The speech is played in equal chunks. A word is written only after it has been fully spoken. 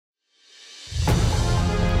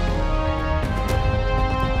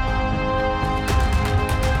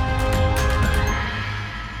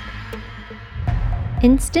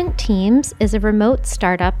Instant Teams is a remote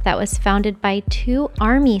startup that was founded by two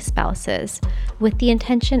Army spouses with the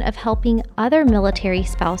intention of helping other military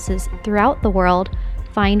spouses throughout the world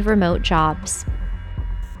find remote jobs.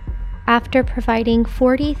 After providing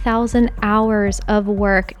 40,000 hours of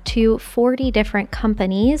work to 40 different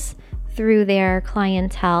companies through their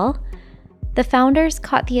clientele, the founders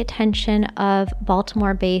caught the attention of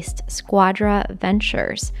Baltimore-based Squadra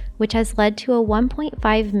Ventures, which has led to a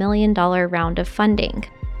 $1.5 million round of funding.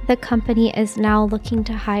 The company is now looking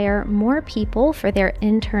to hire more people for their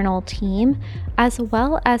internal team, as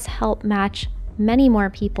well as help match many more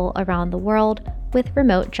people around the world with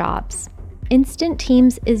remote jobs. Instant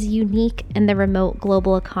Teams is unique in the remote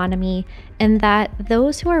global economy in that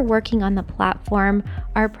those who are working on the platform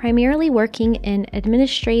are primarily working in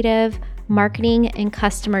administrative, marketing, and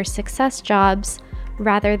customer success jobs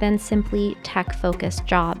rather than simply tech-focused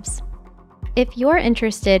jobs. If you're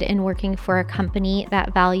interested in working for a company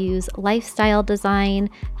that values lifestyle design,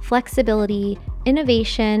 flexibility,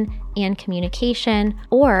 innovation, and communication,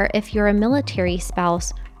 or if you're a military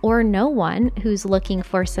spouse or know one who's looking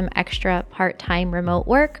for some extra part-time remote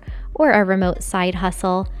work or a remote side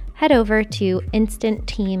hustle, head over to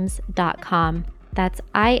instantteams.com. That's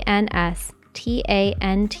INSTANT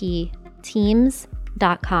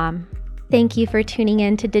teams.com. Thank you for tuning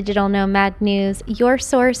in to Digital Nomad News, your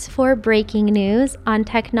source for breaking news on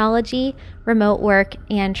technology, remote work,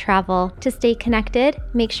 and travel. To stay connected,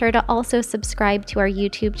 make sure to also subscribe to our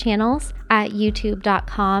YouTube channels at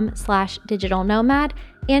youtube.com/digitalnomad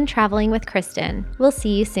and Traveling with Kristen. We'll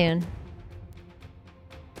see you soon.